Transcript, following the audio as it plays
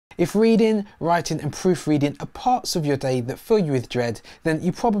If reading, writing and proofreading are parts of your day that fill you with dread, then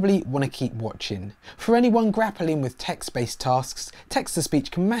you probably want to keep watching. For anyone grappling with text-based tasks,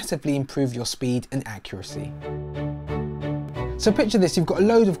 text-to-speech can massively improve your speed and accuracy. So picture this, you've got a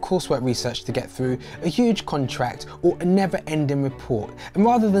load of coursework research to get through, a huge contract or a never-ending report, and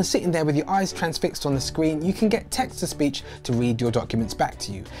rather than sitting there with your eyes transfixed on the screen, you can get text-to-speech to read your documents back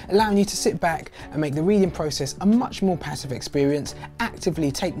to you, allowing you to sit back and make the reading process a much more passive experience,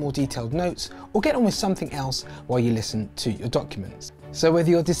 actively take more detailed notes, or get on with something else while you listen to your documents. So whether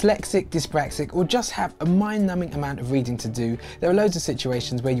you're dyslexic, dyspraxic, or just have a mind-numbing amount of reading to do, there are loads of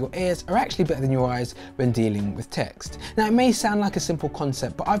situations where your ears are actually better than your eyes when dealing with text. Now it may sound like a simple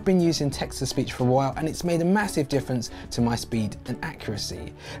concept, but I've been using text-to-speech for a while and it's made a massive difference to my speed and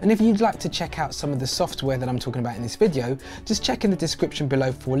accuracy. And if you'd like to check out some of the software that I'm talking about in this video, just check in the description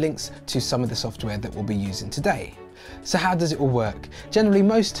below for links to some of the software that we'll be using today. So how does it all work? Generally,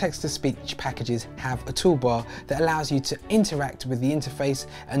 most text-to-speech packages have a toolbar that allows you to interact with the interface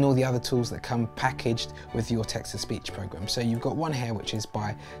and all the other tools that come packaged with your text-to-speech program. So you've got one here which is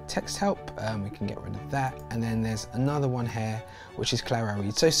by Text Help, we can get rid of that, and then there's another one here which is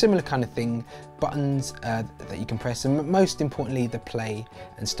ClaroRead. So similar kind of thing, buttons that you can press, and most importantly the play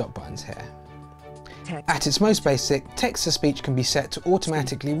and stop buttons here. At its most basic, text-to-speech can be set to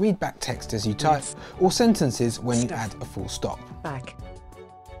automatically read back text as you type, or sentences when you add a full stop. Back.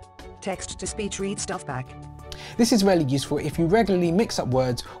 Text-to-speech read stuff back. This is really useful if you regularly mix up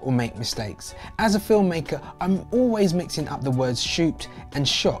words or make mistakes. As a filmmaker, I'm always mixing up the words shoot and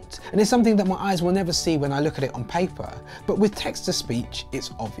shot, and it's something that my eyes will never see when I look at it on paper, but with text-to-speech,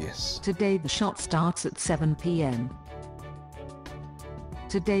 it's obvious. Today the shot starts at 7 p.m.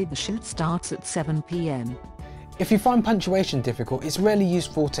 Today the shoot starts at 7 p.m. If you find punctuation difficult, it's really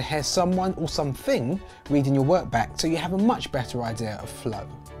useful to hear someone or something reading your work back so you have a much better idea of flow.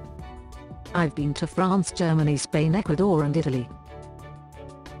 I've been to France, Germany, Spain, Ecuador and Italy.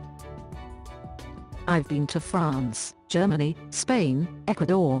 I've been to France, Germany, Spain,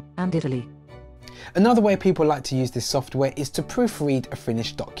 Ecuador and Italy. Another way people like to use this software is to proofread a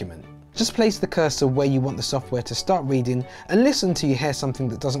finished document. Just place the cursor where you want the software to start reading and listen till you hear something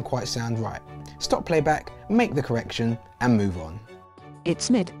that doesn't quite sound right. Stop playback, make the correction and move on. It's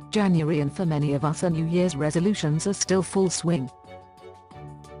mid-January and for many of us our New Year's resolutions are still full swing.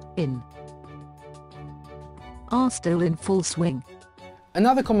 Are still in full swing.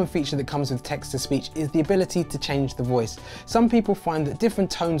 Another common feature that comes with text-to-speech is the ability to change the voice. Some people find that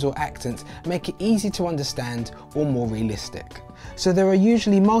different tones or accents make it easy to understand or more realistic. So there are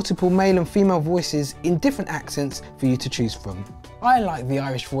usually multiple male and female voices in different accents for you to choose from. I like the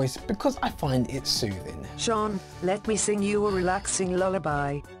Irish voice because I find it soothing. Sean, let me sing you a relaxing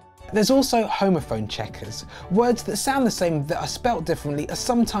lullaby. There's also homophone checkers. Words that sound the same that are spelt differently are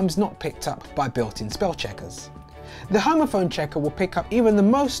sometimes not picked up by built-in spell checkers. The homophone checker will pick up even the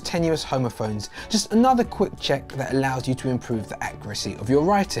most tenuous homophones, just another quick check that allows you to improve the accuracy of your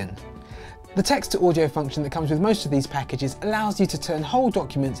writing. The text-to-audio function that comes with most of these packages allows you to turn whole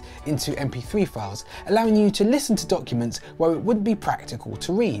documents into MP3 files, allowing you to listen to documents where it wouldn't be practical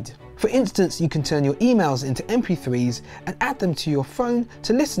to read. For instance, you can turn your emails into MP3s and add them to your phone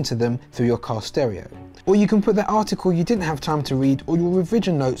to listen to them through your car stereo. Or you can put that article you didn't have time to read or your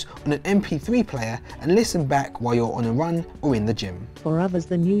revision notes on an MP3 player and listen back while you're on a run or in the gym. For others,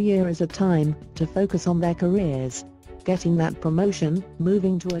 the new year is a time to focus on their careers, getting that promotion,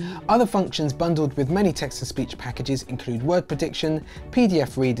 moving to a new... Other functions bundled with many text-to-speech packages include word prediction,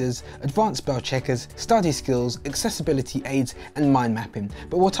 PDF readers, advanced spell checkers, study skills, accessibility aids and mind mapping,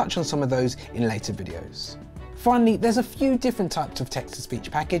 but we'll touch on some of those in later videos. Finally, there's a few different types of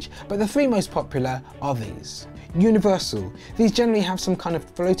text-to-speech package, but the three most popular are these. Universal. These generally have some kind of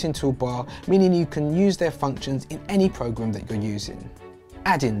floating toolbar, meaning you can use their functions in any program that you're using.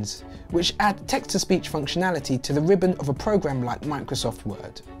 Add-ins, which add text-to-speech functionality to the ribbon of a program like Microsoft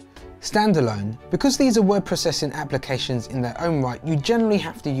Word. Standalone. Because these are word processing applications in their own right, you generally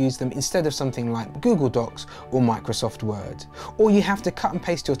have to use them instead of something like Google Docs or Microsoft Word. Or you have to cut and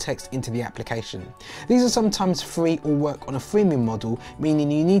paste your text into the application. These are sometimes free or work on a freemium model,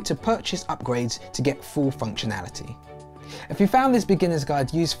 meaning you need to purchase upgrades to get full functionality. If you found this beginner's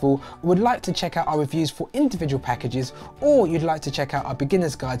guide useful, or would like to check out our reviews for individual packages, or you'd like to check out our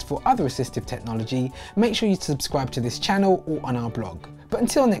beginner's guides for other assistive technology, make sure you subscribe to this channel or on our blog. But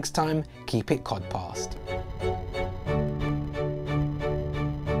until next time, keep it Codpast.